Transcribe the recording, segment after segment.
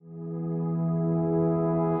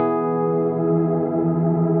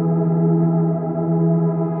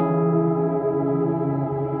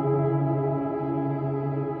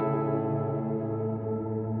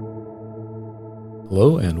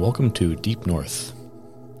and welcome to Deep North.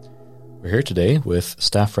 We're here today with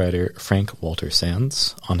staff writer Frank Walter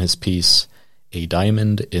Sands on his piece, A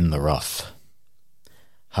Diamond in the Rough.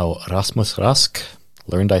 How Rasmus Rask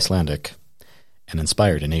learned Icelandic and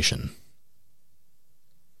inspired a nation.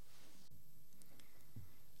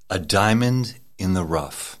 A Diamond in the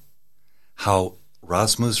Rough. How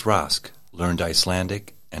Rasmus Rask learned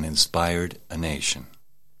Icelandic and inspired a nation.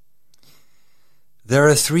 There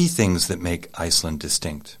are three things that make Iceland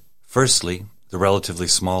distinct. Firstly, the relatively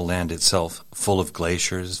small land itself, full of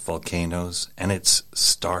glaciers, volcanoes, and its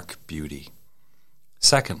stark beauty.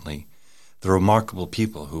 Secondly, the remarkable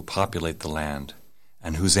people who populate the land,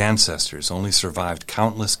 and whose ancestors only survived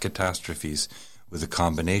countless catastrophes with a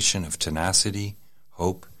combination of tenacity,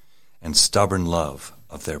 hope, and stubborn love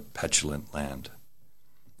of their petulant land.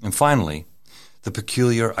 And finally, the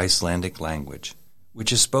peculiar Icelandic language,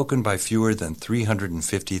 which is spoken by fewer than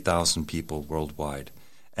 350,000 people worldwide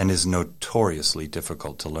and is notoriously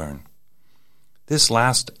difficult to learn. This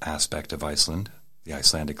last aspect of Iceland, the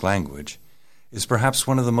Icelandic language, is perhaps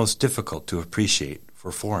one of the most difficult to appreciate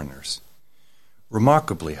for foreigners.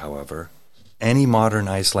 Remarkably, however, any modern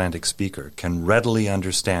Icelandic speaker can readily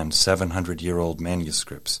understand 700-year-old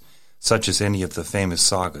manuscripts, such as any of the famous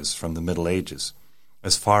sagas from the Middle Ages,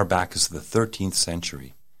 as far back as the 13th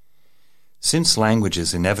century. Since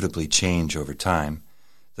languages inevitably change over time,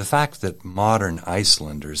 the fact that modern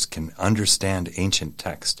Icelanders can understand ancient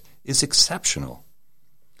text is exceptional.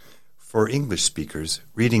 For English speakers,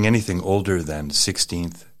 reading anything older than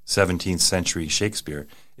 16th, 17th century Shakespeare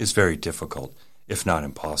is very difficult, if not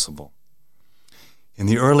impossible. In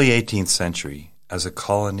the early 18th century, as a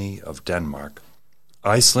colony of Denmark,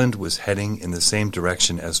 Iceland was heading in the same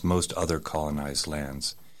direction as most other colonized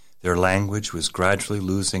lands. Their language was gradually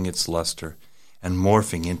losing its luster and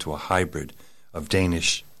morphing into a hybrid of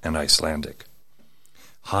Danish and Icelandic.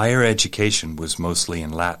 Higher education was mostly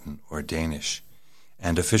in Latin or Danish,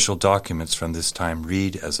 and official documents from this time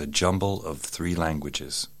read as a jumble of three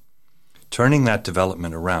languages. Turning that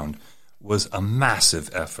development around was a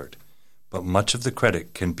massive effort, but much of the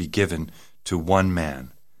credit can be given to one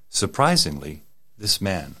man. Surprisingly, this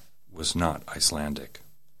man was not Icelandic.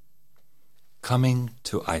 Coming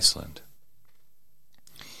to Iceland.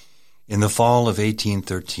 In the fall of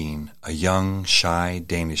 1813, a young, shy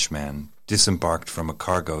Danish man disembarked from a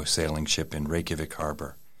cargo sailing ship in Reykjavik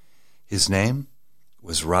harbor. His name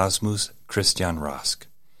was Rasmus Christian Rask,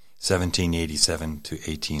 1787 to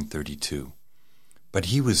 1832. But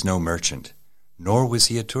he was no merchant, nor was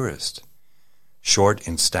he a tourist. Short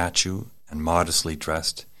in stature and modestly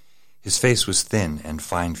dressed, his face was thin and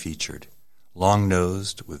fine-featured,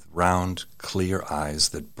 long-nosed with round, clear eyes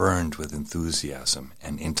that burned with enthusiasm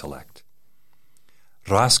and intellect.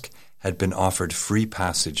 Rask had been offered free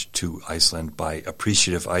passage to Iceland by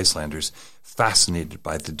appreciative Icelanders fascinated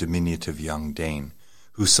by the diminutive young Dane,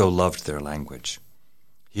 who so loved their language.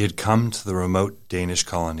 He had come to the remote Danish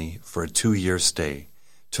colony for a 2-year stay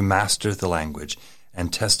to master the language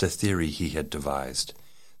and test a theory he had devised,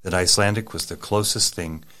 that Icelandic was the closest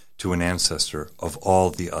thing to an ancestor of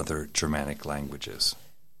all the other Germanic languages.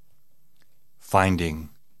 Finding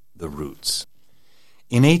the roots.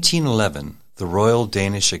 In 1811, the Royal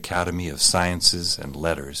Danish Academy of Sciences and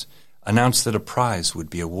Letters announced that a prize would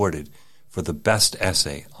be awarded for the best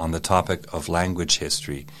essay on the topic of language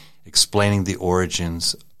history explaining the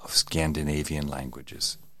origins of Scandinavian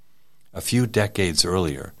languages. A few decades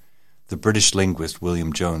earlier, the British linguist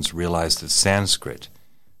William Jones realized that Sanskrit,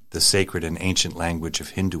 the sacred and ancient language of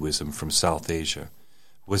Hinduism from South Asia,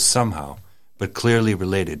 was somehow, but clearly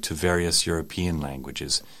related to various European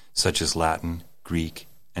languages, such as Latin, Greek,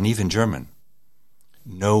 and even German.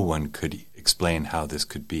 No one could explain how this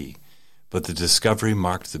could be, but the discovery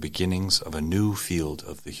marked the beginnings of a new field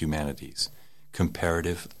of the humanities,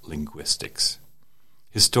 comparative linguistics.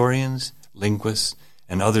 Historians, linguists,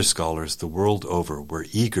 and other scholars the world over were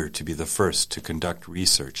eager to be the first to conduct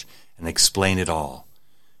research and explain it all.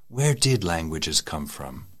 Where did languages come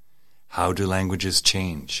from? How do languages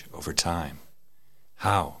change over time?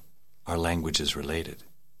 How are languages related?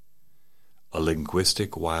 A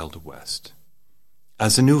linguistic Wild West.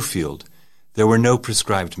 As a new field, there were no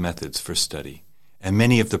prescribed methods for study, and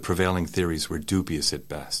many of the prevailing theories were dubious at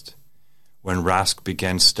best. When Rask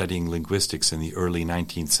began studying linguistics in the early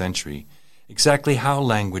 19th century, exactly how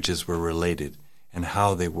languages were related and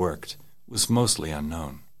how they worked was mostly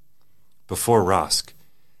unknown. Before Rask,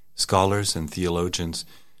 scholars and theologians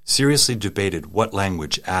seriously debated what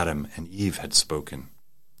language Adam and Eve had spoken.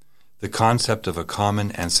 The concept of a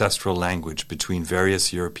common ancestral language between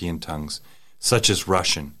various European tongues, such as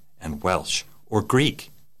Russian and Welsh, or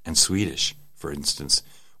Greek and Swedish, for instance,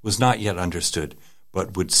 was not yet understood,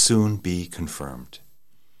 but would soon be confirmed.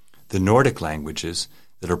 The Nordic languages,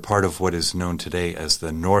 that are part of what is known today as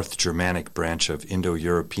the North Germanic branch of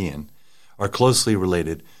Indo-European, are closely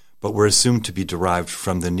related, but were assumed to be derived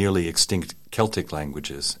from the nearly extinct Celtic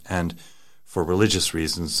languages, and, for religious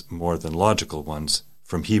reasons more than logical ones,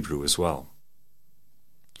 from Hebrew as well.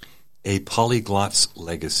 A polyglot's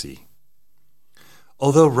legacy.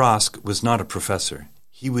 Although Rask was not a professor,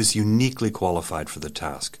 he was uniquely qualified for the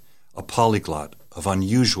task, a polyglot of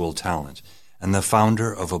unusual talent, and the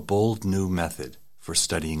founder of a bold new method for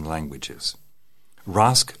studying languages.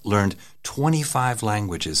 Rask learned 25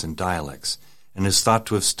 languages and dialects, and is thought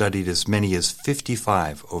to have studied as many as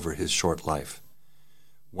 55 over his short life.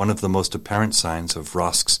 One of the most apparent signs of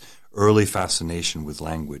Rask's early fascination with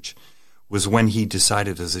language was when he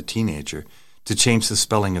decided as a teenager to change the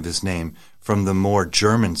spelling of his name from the more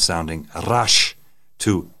German-sounding Rasch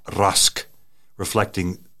to Rask,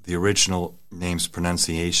 reflecting the original name's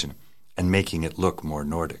pronunciation and making it look more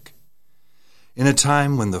Nordic. In a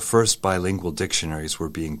time when the first bilingual dictionaries were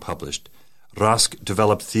being published, Rask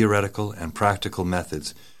developed theoretical and practical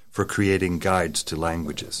methods for creating guides to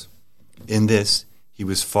languages. In this, he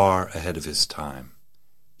was far ahead of his time.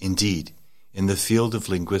 Indeed, in the field of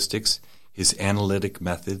linguistics, his analytic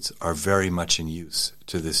methods are very much in use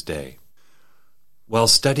to this day. While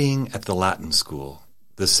studying at the Latin school,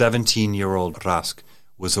 the 17-year-old Rask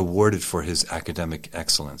was awarded for his academic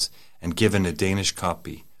excellence and given a Danish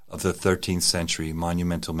copy of the 13th century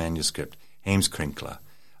monumental manuscript Heimskringla,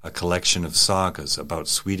 a collection of sagas about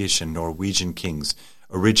Swedish and Norwegian kings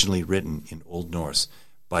originally written in Old Norse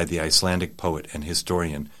by the Icelandic poet and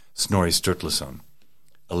historian Snorri Sturluson,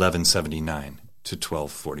 1179 to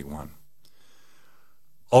 1241.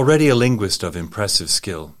 Already a linguist of impressive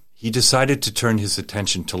skill, he decided to turn his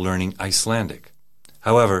attention to learning Icelandic.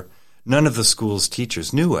 However, none of the school's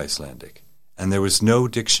teachers knew Icelandic, and there was no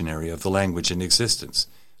dictionary of the language in existence,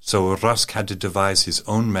 so Rask had to devise his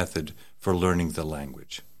own method for learning the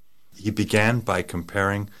language. He began by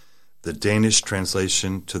comparing the Danish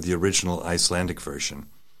translation to the original Icelandic version,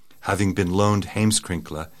 having been loaned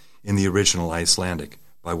Heimskringla in the original Icelandic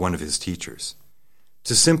by one of his teachers.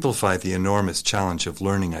 To simplify the enormous challenge of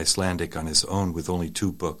learning Icelandic on his own with only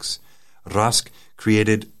 2 books, Rask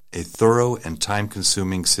created a thorough and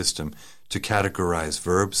time-consuming system to categorize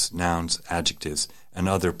verbs, nouns, adjectives, and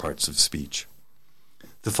other parts of speech.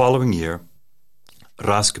 The following year,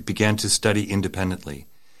 Rask began to study independently,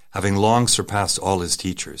 having long surpassed all his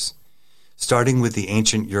teachers. Starting with the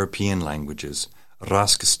ancient European languages,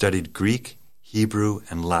 Rask studied Greek, Hebrew,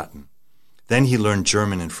 and Latin. Then he learned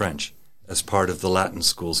German and French as part of the Latin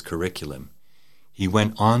school's curriculum. He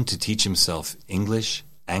went on to teach himself English,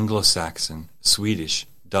 Anglo-Saxon, Swedish,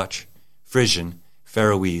 Dutch, Frisian,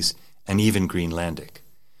 Faroese, and even Greenlandic.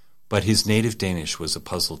 But his native Danish was a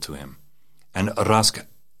puzzle to him, and Rask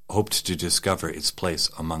hoped to discover its place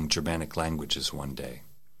among Germanic languages one day.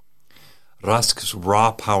 Rask's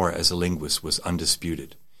raw power as a linguist was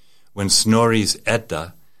undisputed. When Snorri's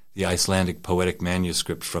Edda, the Icelandic poetic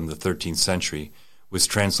manuscript from the 13th century, was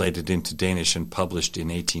translated into Danish and published in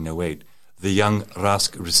 1808, the young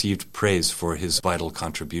Rask received praise for his vital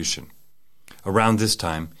contribution. Around this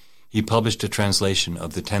time, he published a translation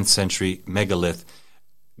of the 10th century megalith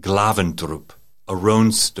Glavendrup, a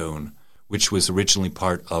roan stone, which was originally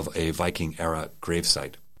part of a Viking-era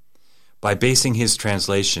gravesite. By basing his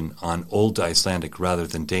translation on Old Icelandic rather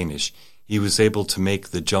than Danish, he was able to make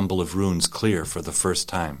the jumble of runes clear for the first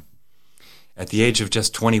time. At the age of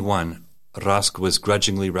just 21, Rask was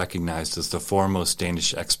grudgingly recognized as the foremost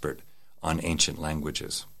Danish expert on ancient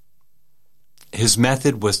languages. His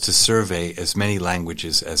method was to survey as many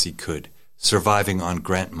languages as he could, surviving on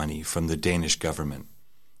grant money from the Danish government.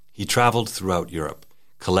 He traveled throughout Europe,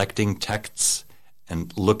 collecting texts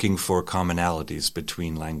and looking for commonalities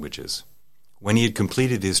between languages. When he had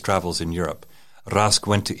completed his travels in Europe, Rask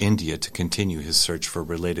went to India to continue his search for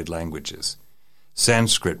related languages.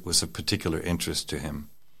 Sanskrit was of particular interest to him.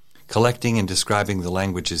 Collecting and describing the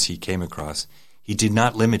languages he came across, he did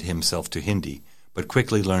not limit himself to Hindi, but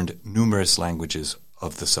quickly learned numerous languages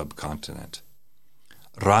of the subcontinent.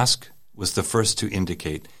 Rask was the first to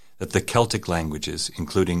indicate that the Celtic languages,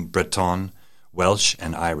 including Breton, Welsh,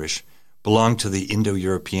 and Irish, belonged to the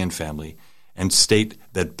Indo-European family, and state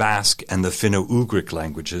that Basque and the Finno-Ugric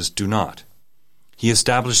languages do not. He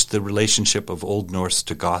established the relationship of Old Norse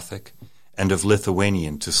to Gothic, and of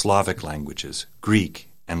Lithuanian to Slavic languages, Greek,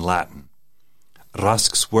 and Latin.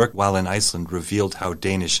 Rask's work while in Iceland revealed how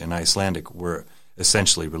Danish and Icelandic were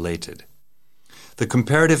essentially related. The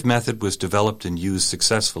comparative method was developed and used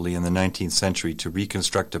successfully in the 19th century to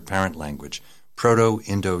reconstruct a parent language,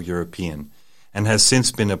 Proto-Indo-European, and has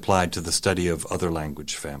since been applied to the study of other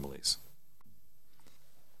language families.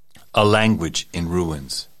 A language in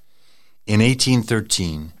ruins. In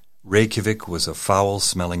 1813, Reykjavik was a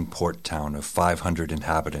foul-smelling port town of 500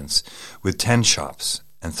 inhabitants, with 10 shops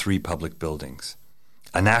and 3 public buildings,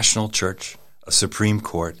 a national church, a supreme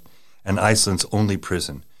court, and Iceland's only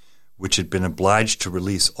prison, which had been obliged to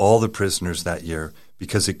release all the prisoners that year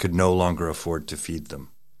because it could no longer afford to feed them.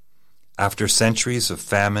 After centuries of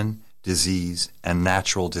famine, disease, and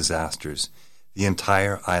natural disasters, the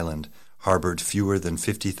entire island harbored fewer than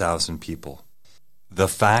 50,000 people. The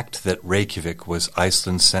fact that Reykjavik was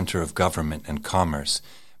Iceland's center of government and commerce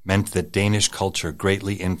meant that Danish culture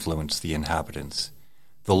greatly influenced the inhabitants.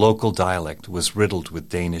 The local dialect was riddled with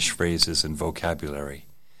Danish phrases and vocabulary.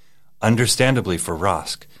 Understandably for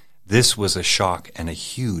Rask, this was a shock and a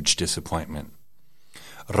huge disappointment.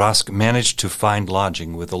 Rask managed to find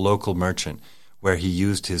lodging with a local merchant, where he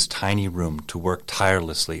used his tiny room to work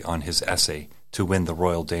tirelessly on his essay to win the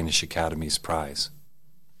Royal Danish Academy's prize.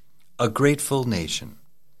 A grateful nation.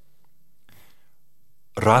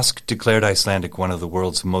 Rask declared Icelandic one of the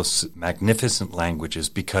world's most magnificent languages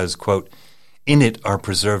because, quote, "In it are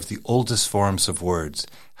preserved the oldest forms of words,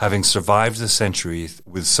 having survived the centuries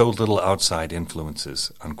with so little outside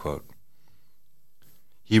influences," unquote.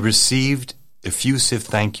 He received effusive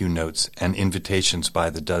thank-you notes and invitations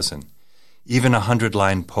by the dozen. Even a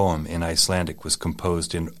 100-line poem in Icelandic was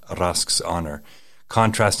composed in Rask's honor,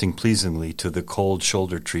 contrasting pleasingly to the cold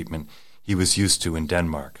shoulder treatment he was used to in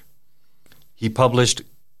Denmark. He published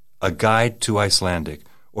A Guide to Icelandic,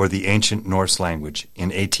 or the Ancient Norse Language,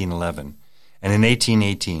 in 1811, and in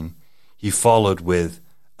 1818 he followed with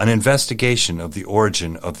An Investigation of the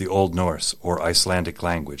Origin of the Old Norse, or Icelandic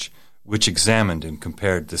Language, which examined and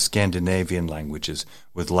compared the Scandinavian languages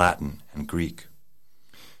with Latin and Greek.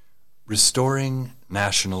 Restoring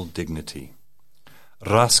National Dignity.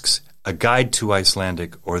 Rask's A Guide to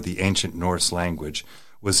Icelandic, or the Ancient Norse Language,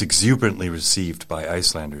 was exuberantly received by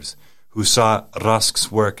Icelanders, who saw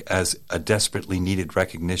Rask's work as a desperately needed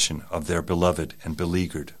recognition of their beloved and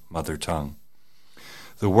beleaguered mother tongue.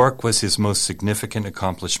 The work was his most significant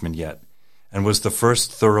accomplishment yet, and was the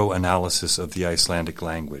first thorough analysis of the Icelandic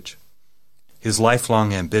language. His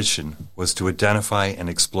lifelong ambition was to identify and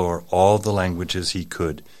explore all the languages he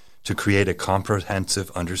could to create a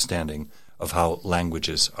comprehensive understanding of how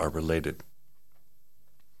languages are related.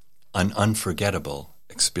 An unforgettable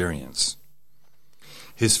experience.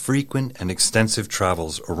 His frequent and extensive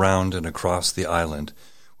travels around and across the island,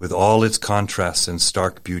 with all its contrasts and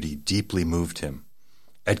stark beauty, deeply moved him.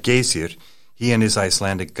 At Geysir, he and his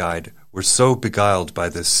Icelandic guide were so beguiled by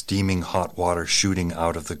the steaming hot water shooting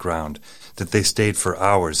out of the ground that they stayed for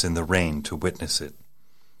hours in the rain to witness it.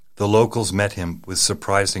 The locals met him with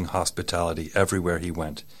surprising hospitality everywhere he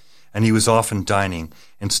went, and he was often dining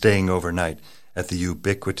and staying overnight at the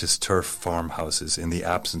ubiquitous turf farmhouses in the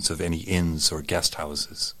absence of any inns or guest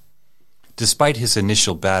houses. Despite his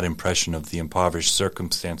initial bad impression of the impoverished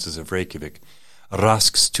circumstances of Reykjavik,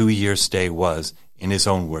 Rask's 2-year stay was, in his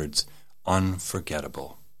own words,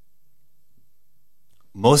 unforgettable.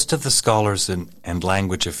 Most of the scholars and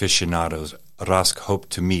language aficionados Rask hoped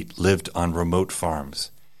to meet lived on remote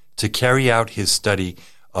farms. To carry out his study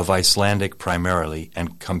of Icelandic primarily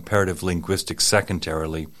and comparative linguistics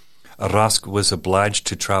secondarily, Rask was obliged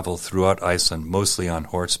to travel throughout Iceland mostly on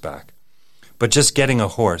horseback. But just getting a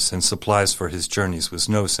horse and supplies for his journeys was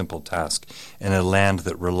no simple task in a land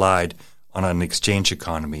that relied on an exchange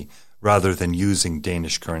economy rather than using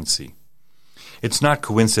Danish currency. It's not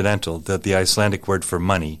coincidental that the Icelandic word for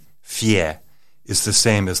money, fé, is the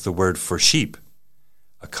same as the word for sheep,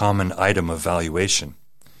 a common item of valuation.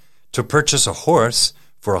 To purchase a horse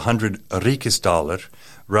for 100 ríkisdalir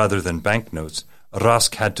rather than banknotes,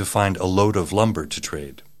 Rask had to find a load of lumber to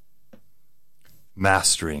trade.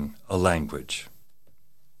 Mastering a language.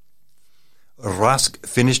 Rask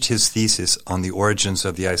finished his thesis on the origins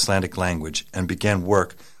of the Icelandic language and began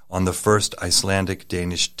work on the first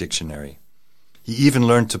Icelandic-Danish dictionary. He even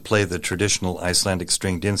learned to play the traditional Icelandic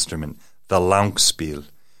stringed instrument, the langspil.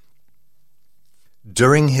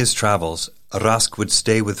 During his travels, Rask would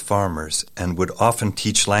stay with farmers and would often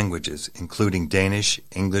teach languages, including Danish,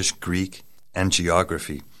 English, Greek, and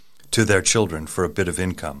geography, to their children for a bit of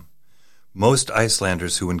income. Most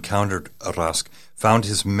Icelanders who encountered Rask found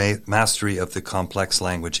his mastery of the complex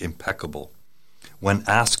language impeccable. When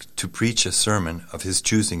asked to preach a sermon of his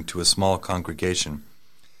choosing to a small congregation,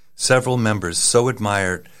 several members so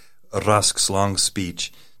admired Rask's long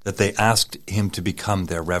speech that they asked him to become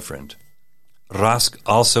their reverend. Rask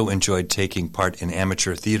also enjoyed taking part in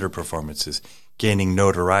amateur theater performances, gaining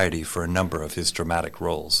notoriety for a number of his dramatic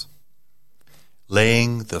roles.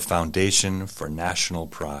 Laying the foundation for national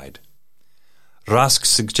pride. Rask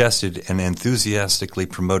suggested and enthusiastically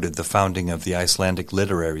promoted the founding of the Icelandic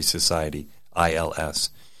Literary Society, ILS,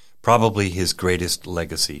 probably his greatest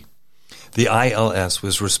legacy. The ILS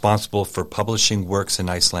was responsible for publishing works in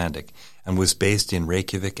Icelandic and was based in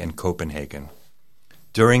Reykjavik and Copenhagen.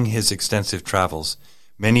 During his extensive travels,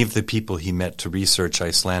 many of the people he met to research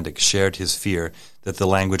Icelandic shared his fear that the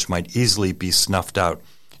language might easily be snuffed out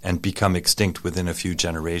and become extinct within a few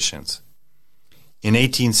generations. In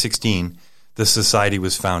 1816, the society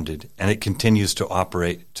was founded, and it continues to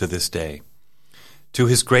operate to this day. To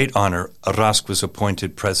his great honor, Rask was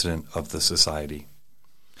appointed president of the society.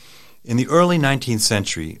 In the early 19th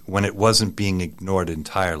century, when it wasn't being ignored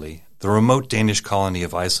entirely, the remote Danish colony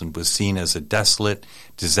of Iceland was seen as a desolate,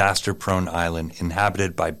 disaster-prone island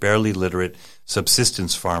inhabited by barely literate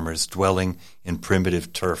subsistence farmers dwelling in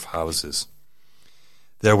primitive turf houses.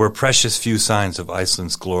 There were precious few signs of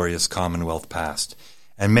Iceland's glorious Commonwealth past,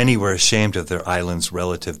 and many were ashamed of their island's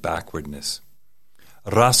relative backwardness.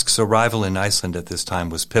 Rask's arrival in Iceland at this time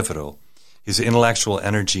was pivotal. His intellectual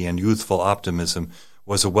energy and youthful optimism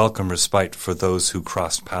was a welcome respite for those who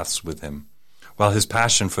crossed paths with him, while his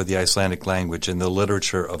passion for the Icelandic language and the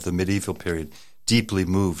literature of the medieval period deeply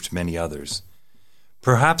moved many others.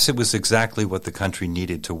 Perhaps it was exactly what the country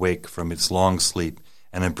needed to wake from its long sleep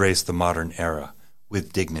and embrace the modern era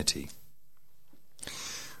with dignity.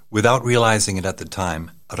 Without realizing it at the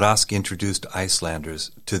time, Rask introduced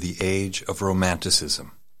Icelanders to the age of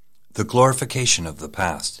Romanticism, the glorification of the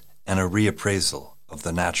past, and a reappraisal of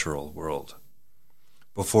the natural world.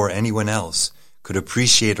 Before anyone else could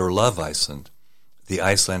appreciate or love Iceland, the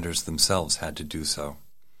Icelanders themselves had to do so.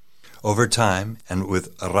 Over time, and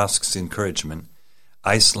with Rask's encouragement,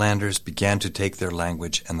 Icelanders began to take their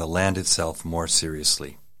language and the land itself more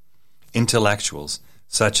seriously. Intellectuals,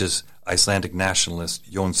 such as Icelandic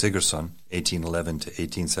nationalist Jón Sigurðsson, 1811 to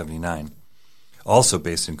 1879, also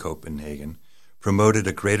based in Copenhagen, promoted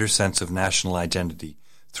a greater sense of national identity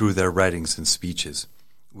through their writings and speeches,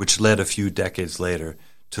 which led a few decades later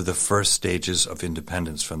to the first stages of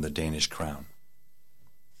independence from the Danish crown.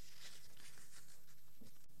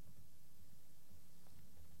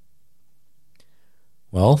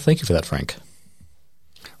 Well, thank you for that, Frank.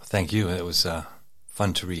 Thank you. It was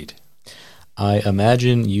fun to read. I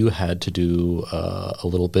imagine you had to do a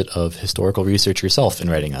little bit of historical research yourself in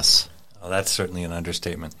writing us. Well, that's certainly an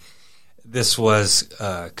understatement. This was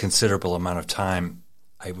a considerable amount of time,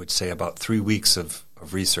 I would say about 3 weeks of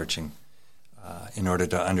researching in order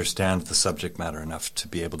to understand the subject matter enough to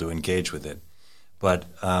be able to engage with it. But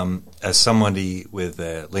as somebody with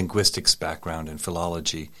a linguistics background in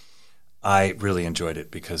philology, I really enjoyed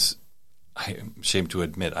it because I'm ashamed to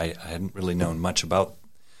admit I hadn't really known much about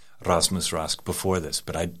Rasmus Rask before this,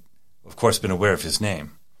 but I'd, of course, been aware of his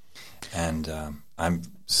name. And I'm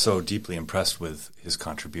so deeply impressed with his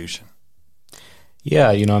contribution. Yeah,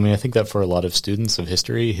 I think that for a lot of students of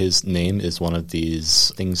history, his name is one of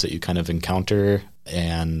these things that you kind of encounter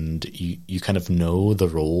and you kind of know the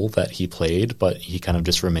role that he played, but he kind of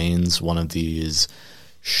just remains one of these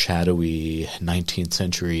shadowy 19th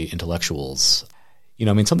century intellectuals.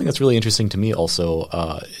 Something that's really interesting to me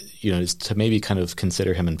also, is to maybe kind of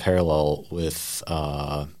consider him in parallel with,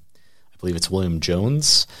 I believe it's William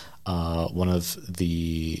Jones, one of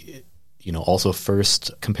the, also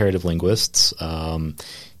first comparative linguists.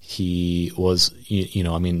 He was,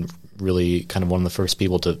 really kind of one of the first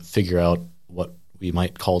people to figure out what we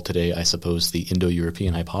might call today, I suppose, the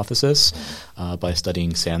Indo-European hypothesis by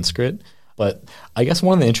studying Sanskrit. But I guess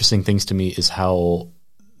one of the interesting things to me is how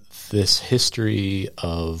this history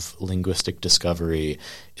of linguistic discovery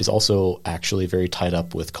is also actually very tied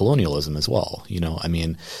up with colonialism as well.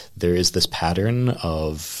 There is this pattern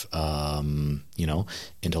of,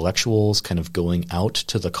 intellectuals kind of going out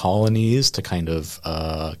to the colonies to kind of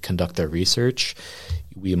conduct their research.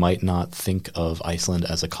 We might not think of Iceland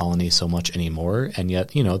as a colony so much anymore, and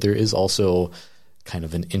yet, there is also kind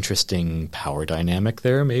of an interesting power dynamic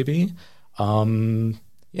there, maybe.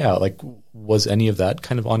 Was any of that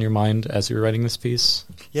kind of on your mind as you were writing this piece?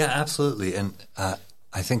 Yeah, absolutely. And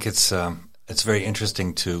I think it's very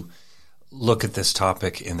interesting to look at this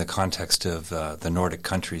topic in the context of the Nordic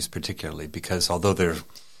countries particularly, because although there are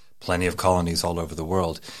plenty of colonies all over the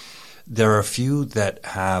world, there are a few that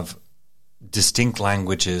have distinct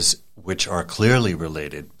languages which are clearly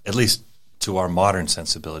related, at least to our modern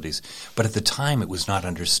sensibilities. But at the time, it was not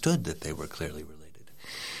understood that they were clearly related.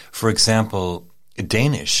 For example,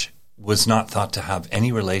 Danish was not thought to have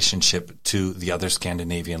any relationship to the other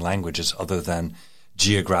Scandinavian languages other than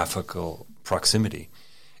geographical proximity.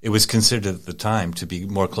 It was considered at the time to be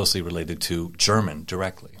more closely related to German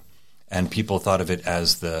directly, and people thought of it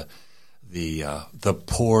as the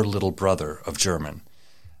poor little brother of German.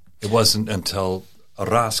 It wasn't until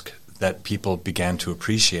Rask that people began to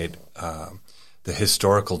appreciate the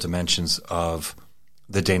historical dimensions of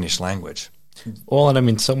the Danish language. Well, and I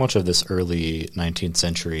mean, so much of this early 19th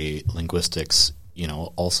century linguistics,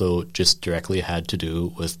 also just directly had to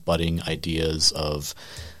do with budding ideas of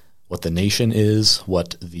what the nation is,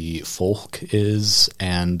 what the folk is,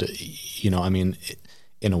 and,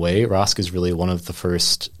 in a way, Rask is really one of the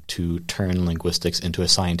first to turn linguistics into a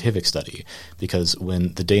scientific study, because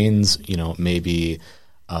when the Danes, maybe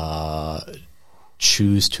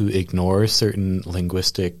choose to ignore certain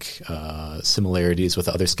linguistic similarities with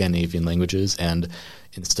other Scandinavian languages and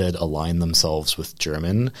instead align themselves with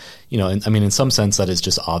German, and I mean, in some sense, that is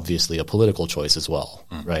just obviously a political choice as well,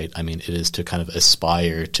 right? I mean, it is to kind of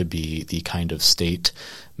aspire to be the kind of state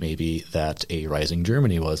maybe that a rising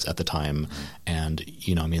Germany was at the time. And,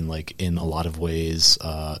 in a lot of ways,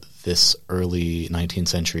 this early 19th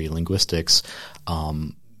century linguistics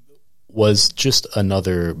was just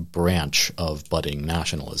another branch of budding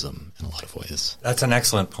nationalism in a lot of ways. That's an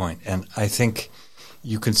excellent point, and I think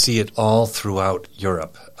you can see it all throughout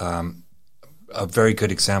Europe. A very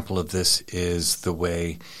good example of this is the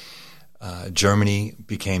way Germany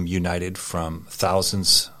became united from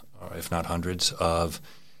thousands, or if not hundreds, of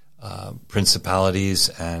principalities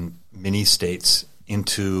and mini-states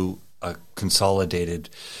into a consolidated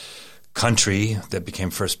country that became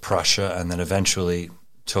first Prussia and then eventually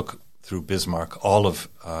took, through Bismarck, all of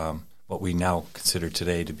what we now consider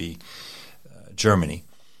today to be Germany.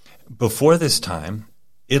 Before this time,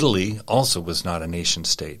 Italy also was not a nation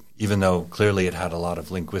state, even though clearly it had a lot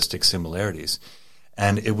of linguistic similarities.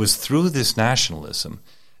 And it was through this nationalism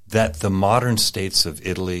that the modern states of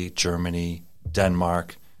Italy, Germany,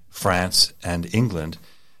 Denmark, France, and England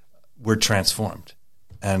were transformed.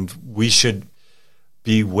 And we should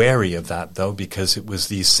be wary of that, though, because it was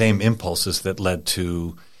these same impulses that led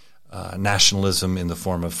to nationalism in the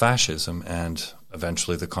form of fascism and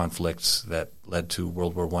eventually the conflicts that led to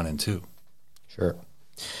World War I and II. Sure.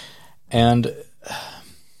 And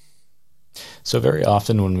so very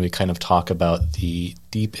often when we kind of talk about the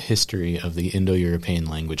deep history of the Indo-European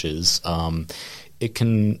languages, it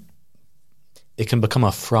can become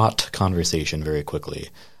a fraught conversation very quickly.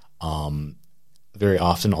 Very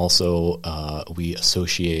often also we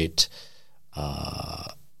associate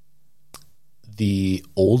the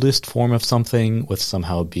oldest form of something with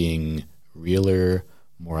somehow being realer,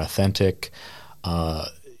 more authentic.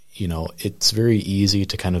 It's very easy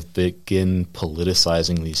to kind of begin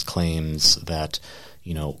politicizing these claims that,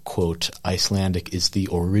 quote, Icelandic is the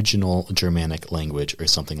original Germanic language or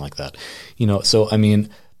something like that. So, I mean,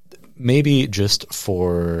 maybe just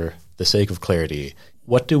for the sake of clarity,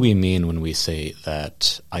 what do we mean when we say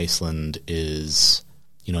that Iceland is,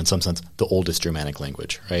 in some sense, the oldest Germanic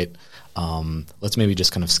language, right? Let's maybe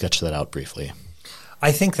just kind of sketch that out briefly.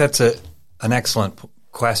 I think that's an excellent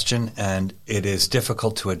question, and it is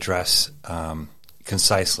difficult to address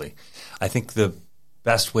concisely. I think the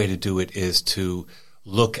best way to do it is to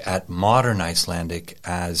look at modern Icelandic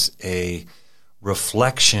as a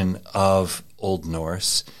reflection of Old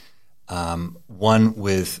Norse, one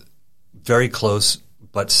with very close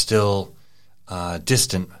but still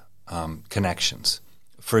distant connections.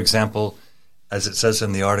 For example, as it says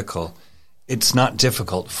in the article, it's not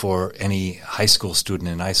difficult for any high school student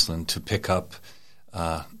in Iceland to pick up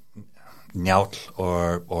Njáll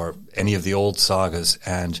or any of the old sagas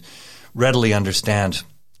and readily understand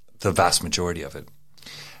the vast majority of it.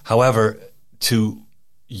 However, to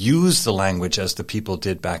use the language as the people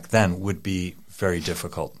did back then would be very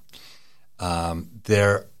difficult.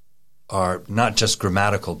 There are not just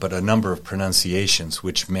grammatical, but a number of pronunciations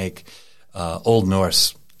which make Old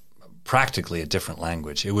Norse practically a different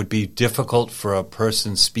language. It would be difficult for a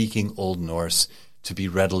person speaking Old Norse to be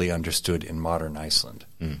readily understood in modern Iceland.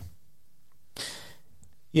 Mm.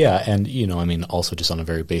 Yeah, and, also just on a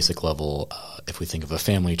very basic level, if we think of a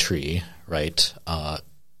family tree, right,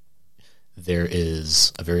 there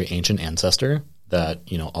is a very ancient ancestor that,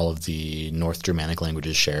 all of the North Germanic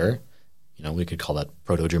languages share. We could call that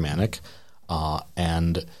Proto-Germanic.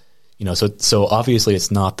 And so obviously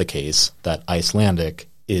it's not the case that Icelandic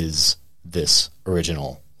is this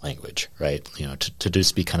original language, right? To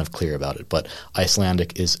just be kind of clear about it. But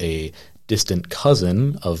Icelandic is a distant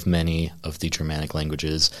cousin of many of the Germanic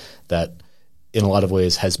languages that in a lot of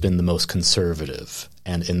ways has been the most conservative,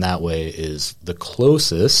 and in that way is the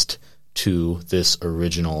closest to this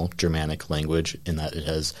original Germanic language in that it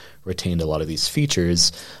has retained a lot of these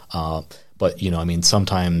features, But, I mean,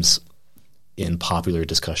 sometimes in popular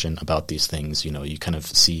discussion about these things, you kind of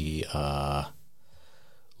see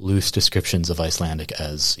loose descriptions of Icelandic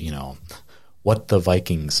as, what the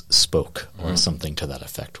Vikings spoke or something to that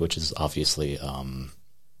effect, which is obviously,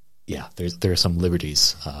 there are some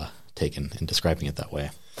liberties taken in describing it that way.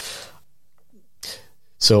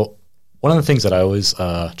 So one of the things that I always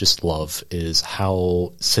just love is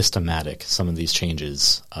how systematic some of these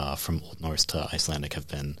changes from Old Norse to Icelandic have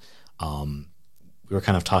been. We were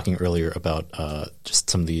kind of talking earlier about just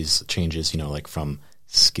some of these changes, like from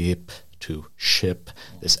skip to ship.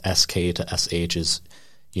 This SK to SH is,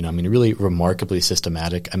 really remarkably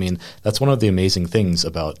systematic. I mean, that's one of the amazing things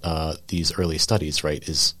about these early studies, right,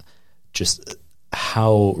 is just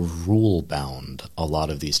how rule-bound a lot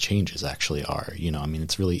of these changes actually are.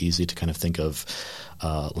 It's really easy to kind of think of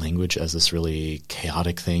language as this really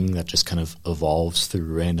chaotic thing that just kind of evolves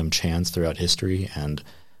through random chance throughout history, and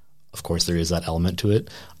of course there is that element to it.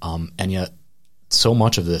 And yet so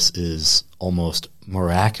much of this is almost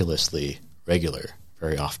miraculously regular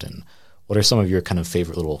very often. What are some of your kind of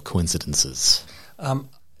favorite little coincidences?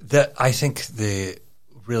 I think the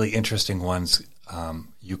really interesting ones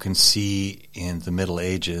you can see in the Middle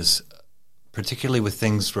Ages, particularly with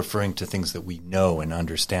things referring to things that we know and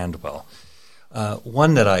understand well.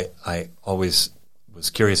 One that I always was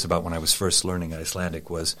curious about when I was first learning Icelandic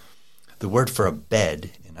was the word for a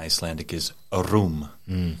bed in Icelandic is a room.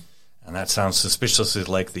 And that sounds suspiciously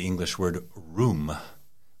like the English word room,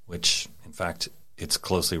 which, in fact, it's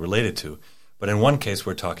closely related to. But in one case,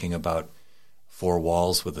 we're talking about 4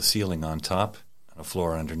 walls with a ceiling on top and a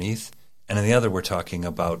floor underneath. And in the other, we're talking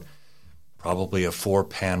about probably 4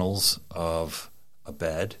 panels of a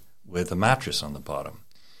bed with a mattress on the bottom.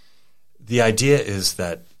 The idea is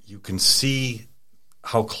that you can see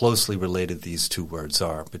how closely related these two words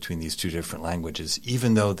are between these two different languages,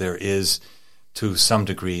 even though there is, to some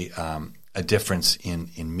degree, a difference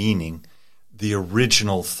in meaning. The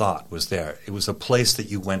original thought was there. It was a place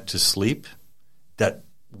that you went to sleep that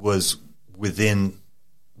was within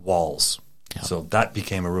walls. Yeah. So that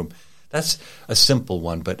became a room. That's a simple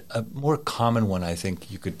one, but a more common one, I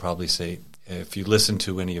think you could probably say, if you listen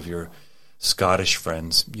to any of your Scottish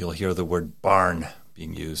friends, you'll hear the word barn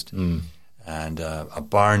being used. And a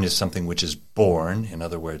barn is something which is born. In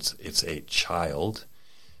other words, it's a child.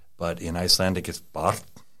 But in Icelandic, it's barn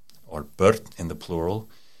or burt in the plural.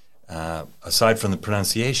 Aside from the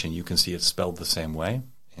pronunciation, you can see it's spelled the same way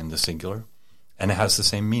in the singular, and it has the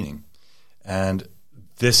same meaning. And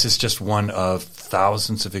this is just one of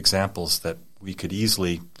thousands of examples that we could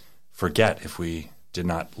easily forget if we did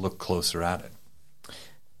not look closer at it.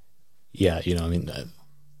 Yeah,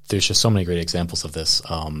 there's just so many great examples of this.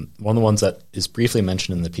 One of the ones that is briefly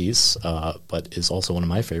mentioned in the piece, but is also one of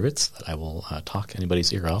my favorites that I will talk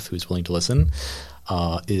anybody's ear off who's willing to listen,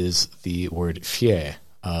 is the word fé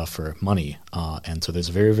for money. And so there's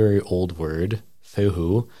a very, very old word,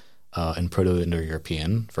 fehu, in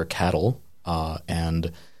Proto-Indo-European for cattle.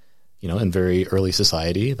 And, in very early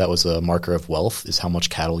society, that was a marker of wealth, is how much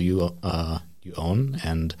cattle you own.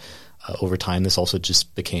 And over time, this also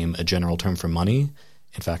just became a general term for money.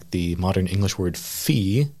 In fact, the modern English word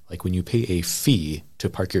fee, like when you pay a fee to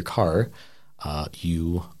park your car,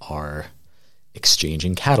 you are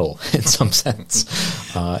exchanging cattle in some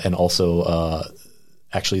sense. And also,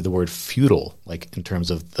 actually, the word feudal, like in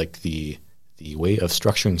terms of like the way of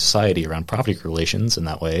structuring society around property relations in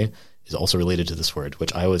that way, is also related to this word,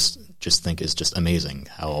 which I always just think is just amazing.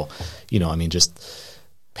 How, just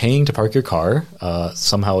paying to park your car,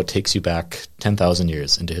 somehow it takes you back 10,000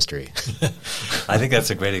 years into history. I think that's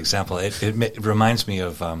a great example. It reminds me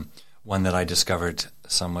of one that I discovered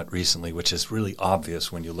somewhat recently, which is really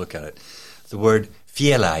obvious when you look at it. The word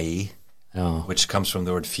félagi, which comes from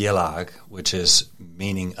the word félag, which is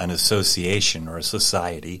meaning an association or a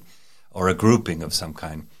society or a grouping of some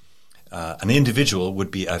kind. An individual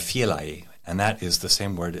would be a félagi, and that is the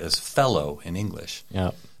same word as fellow in English.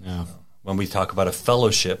 Yeah. When we talk about a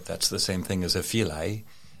fellowship, that's the same thing as a félagi,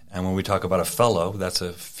 and when we talk about a fellow, that's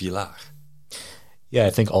a félag. Yeah,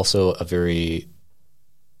 I think also an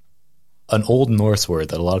Old Norse word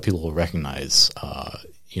that a lot of people will recognize.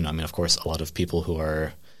 Of course, a lot of people who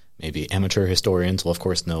are maybe amateur historians will, of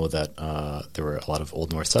course, know that there were a lot of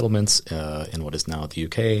Old Norse settlements in what is now the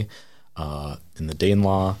UK, in the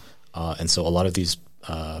Danelaw, and so a lot of these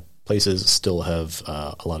places still have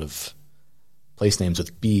a lot of place names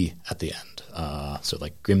with B at the end. So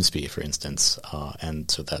like Grimsby, for instance. And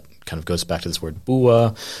so that kind of goes back to this word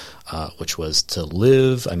bua, which was to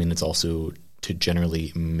live. I mean, it's also to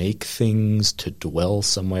generally make things, to dwell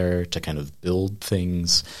somewhere, to kind of build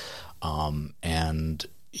things. And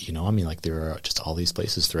I mean, like there are just all these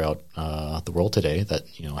places throughout the world today that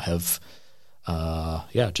have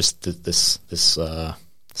just this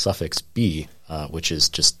suffix "b," which is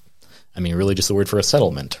just, I mean, really just the word for a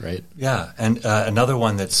settlement, right? Yeah, and another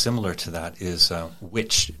one that's similar to that is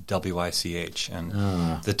Wich, W-I-C-H. And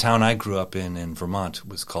the town I grew up in Vermont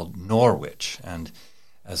was called Norwich. And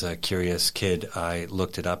as a curious kid, I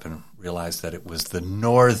looked it up and realized that it was the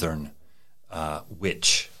northern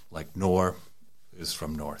witch, like Nor is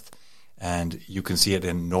from north. And you can see it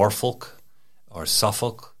in Norfolk or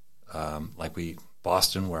Suffolk,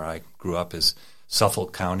 Boston, where I grew up, is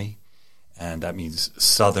Suffolk County. And that means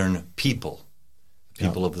southern people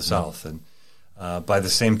of the South. And by the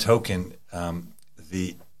same token,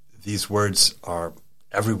 these words are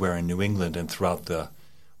everywhere in New England and throughout the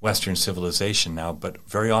Western civilization now, but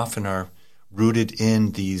very often are rooted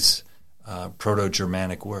in these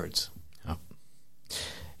Proto-Germanic words.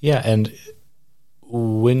 Yeah, and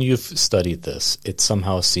when you've studied this, it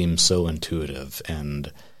somehow seems so intuitive.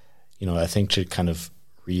 And, I think to kind of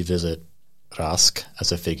revisit Rask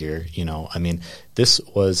as a figure, I mean, this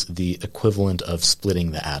was the equivalent of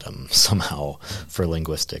splitting the atom somehow for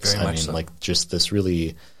linguistics. Very I much mean, so. like just this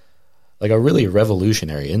really, like a really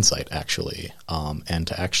revolutionary insight, actually, and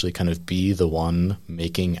to actually kind of be the one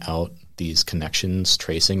making out these connections,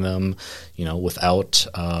 tracing them, without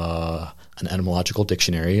an etymological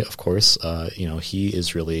dictionary, of course. He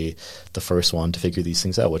is really the first one to figure these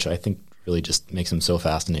things out, which I think really just makes him so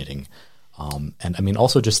fascinating. And I mean,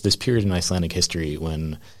 also just this period in Icelandic history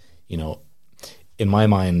when, in my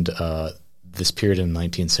mind, this period in the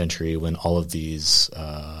 19th century when all of these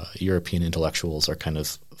European intellectuals are kind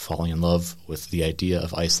of falling in love with the idea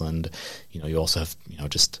of Iceland. You also have,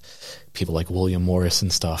 just people like William Morris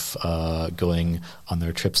and stuff going on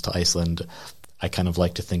their trips to Iceland. I kind of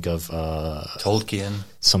like to think of Tolkien,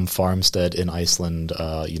 some farmstead in Iceland,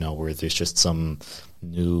 where there's just some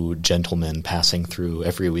new gentleman passing through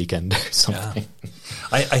every weekend or something. Yeah.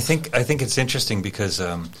 I think it's interesting because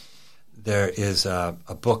there is a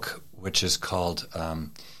book which is called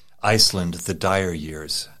Iceland: The Dire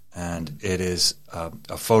Years, and it is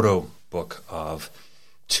a photo book of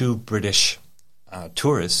two British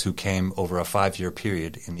tourists who came over a 5-year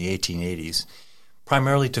period in the 1880s,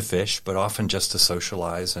 primarily to fish, but often just to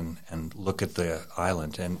socialize and look at the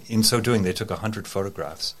island. And in so doing, they took 100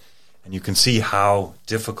 photographs. And you can see how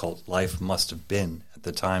difficult life must have been at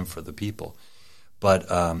the time for the people. But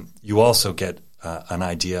you also get an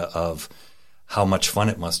idea of how much fun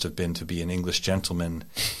it must have been to be an English gentleman,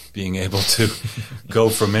 being able to go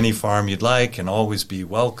from any farm you'd like and always be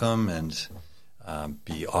welcome and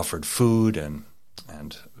be offered food and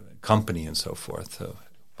company and so forth. So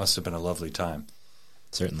it must have been a lovely time.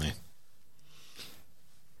 Certainly.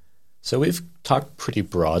 So we've talked pretty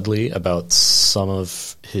broadly about some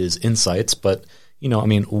of his insights, but,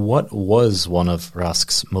 what was one of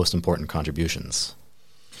Rask's most important contributions?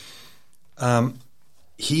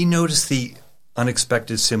 He noticed the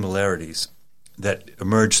unexpected similarities that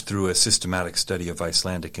emerged through a systematic study of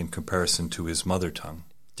Icelandic in comparison to his mother tongue,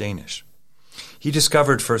 Danish. He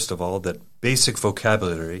discovered, first of all, that basic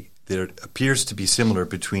vocabulary that appears to be similar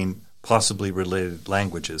between possibly related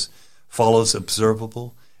languages follows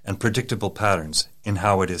observable and predictable patterns in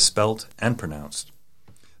how it is spelt and pronounced.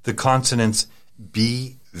 The consonants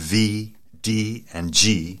B, V, D, and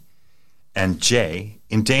G and J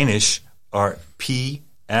in Danish are P,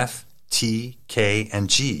 F, T, K, and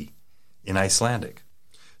G in Icelandic.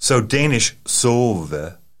 So Danish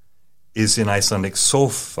sove is in Icelandic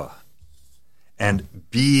sofa, and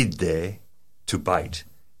bide, to bite,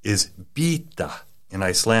 is bita in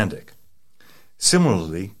Icelandic.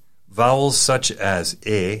 Similarly, vowels such as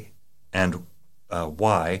e and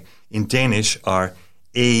y in Danish are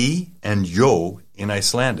ei and yo in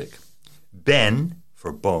Icelandic. Ben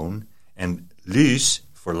for bone and lys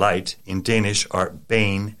for light in Danish are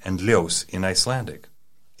bane and ljós in Icelandic.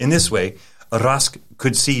 In this way, Rask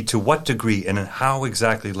could see to what degree and how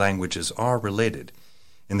exactly languages are related.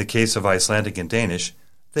 In the case of Icelandic and Danish,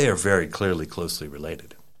 they are very closely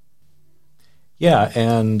related. Yeah,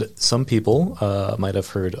 and some people might have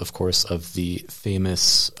heard, of course, of the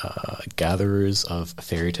famous gatherers of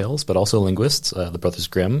fairy tales, but also linguists, the Brothers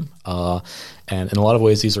Grimm. And in a lot of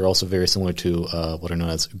ways, these are also very similar to what are known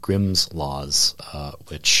as Grimm's Laws,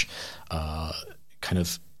 which kind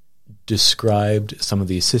of described some of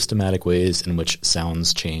the systematic ways in which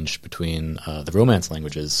sounds changed between the Romance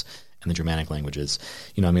languages and the Germanic languages.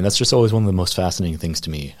 That's just always one of the most fascinating things to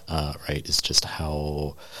me, right, is just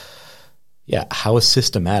how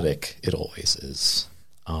systematic it always is.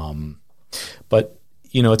 But,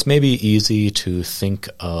 it's maybe easy to think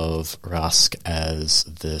of Rask as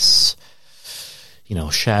this,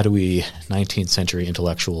 shadowy 19th century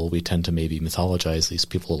intellectual. We tend to maybe mythologize these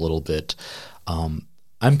people a little bit.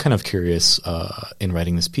 I'm kind of curious in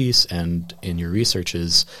writing this piece and in your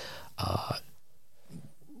researches,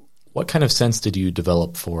 what kind of sense did you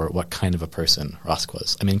develop for what kind of a person Rask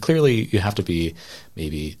was? I mean, clearly you have to be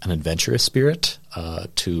maybe an adventurous spirit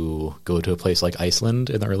to go to a place like Iceland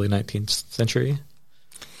in the early 19th century.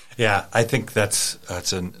 Yeah, I think that's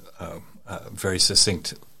a very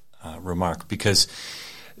succinct remark, because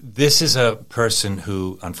this is a person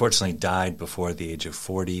who unfortunately died before the age of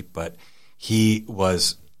 40, but he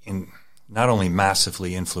was not only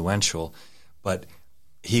massively influential, but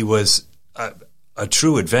he was a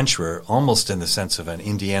true adventurer, almost in the sense of an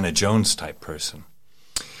Indiana Jones type person.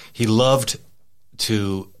 He loved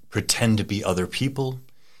to pretend to be other people,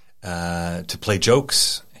 to play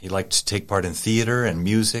jokes. He liked to take part in theater and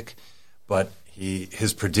music, but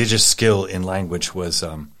his prodigious skill in language was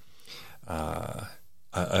a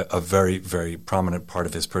very, very prominent part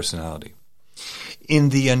of his personality. In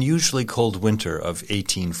the unusually cold winter of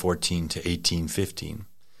 1814 to 1815,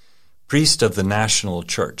 priest of the National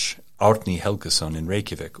Church, Árni Helgason in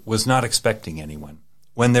Reykjavik, was not expecting anyone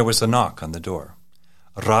when there was a knock on the door.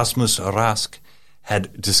 Rasmus Rask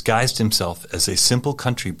had disguised himself as a simple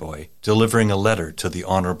country boy delivering a letter to the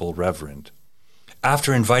Honorable Reverend.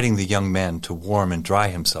 After inviting the young man to warm and dry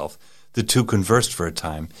himself, the two conversed for a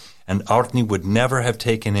time, and Árni would never have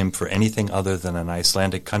taken him for anything other than an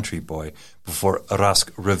Icelandic country boy before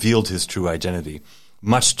Rask revealed his true identity,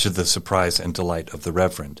 much to the surprise and delight of the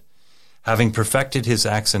Reverend. Having perfected his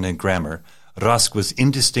accent and grammar, Rask was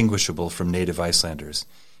indistinguishable from native Icelanders.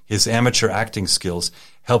 His amateur acting skills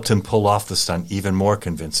helped him pull off the stunt even more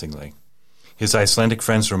convincingly. His Icelandic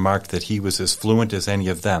friends remarked that he was as fluent as any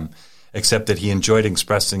of them, except that he enjoyed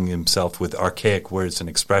expressing himself with archaic words and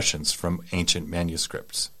expressions from ancient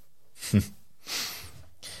manuscripts.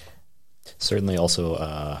 Certainly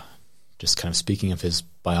also, just kind of speaking of his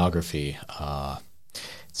biography, it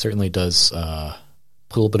certainly does put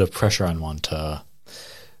a little bit of pressure on one to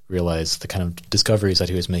realize the kind of discoveries that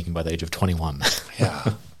he was making by the age of 21.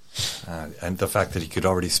 Yeah. And the fact that he could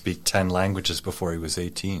already speak 10 languages before he was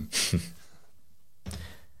 18.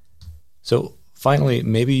 So finally,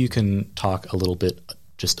 maybe you can talk a little bit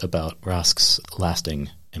just about Rask's lasting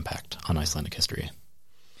impact on Icelandic history.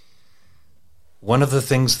 One of the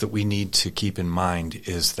things that we need to keep in mind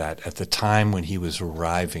is that at the time when he was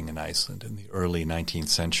arriving in Iceland in the early 19th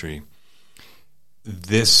century,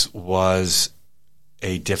 this was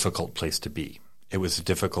a difficult place to be. It was a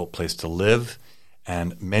difficult place to live,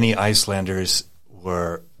 and many Icelanders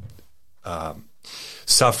were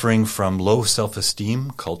suffering from low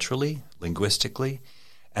self-esteem culturally, linguistically,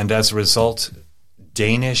 and as a result,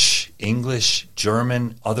 Danish, English,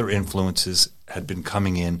 German, other influences had been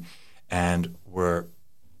coming in and were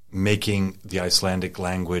making the Icelandic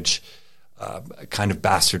language a kind of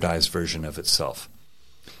bastardized version of itself.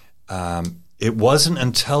 It wasn't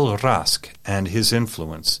until Rask and his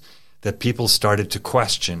influence that people started to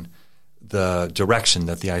question the direction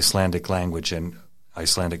that the Icelandic language and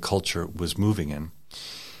Icelandic culture was moving in.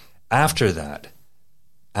 After that,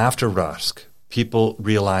 after Rask, people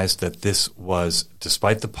realized that this was,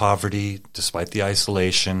 despite the poverty, despite the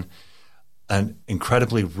isolation, an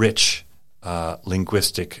incredibly rich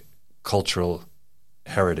linguistic, cultural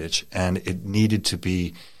heritage, and it needed to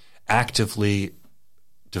be actively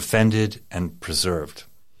defended and preserved.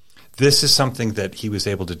 This is something that he was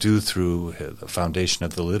able to do through the foundation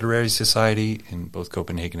of the Literary Society in both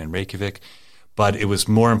Copenhagen and Reykjavik, but it was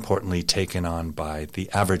more importantly taken on by the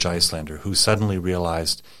average Icelander who suddenly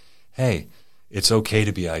realized, hey, it's okay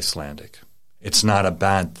to be Icelandic. It's not a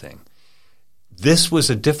bad thing. This was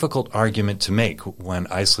a difficult argument to make when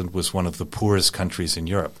Iceland was one of the poorest countries in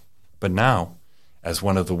Europe. But now, as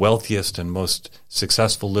one of the wealthiest and most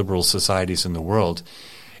successful liberal societies in the world,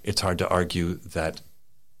 it's hard to argue that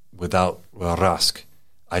without Rask,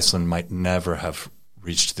 Iceland might never have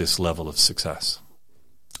reached this level of success.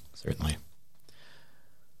 Certainly.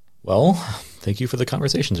 Well, thank you for the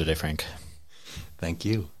conversation today, Frank. Thank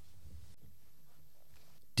you.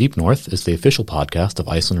 Deep North is the official podcast of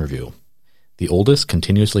Iceland Review, the oldest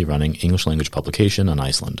continuously running English language publication on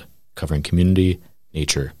Iceland, covering community,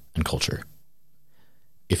 nature, and culture.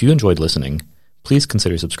 If you enjoyed listening, please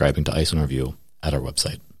consider subscribing to Iceland Review at our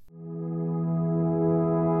website.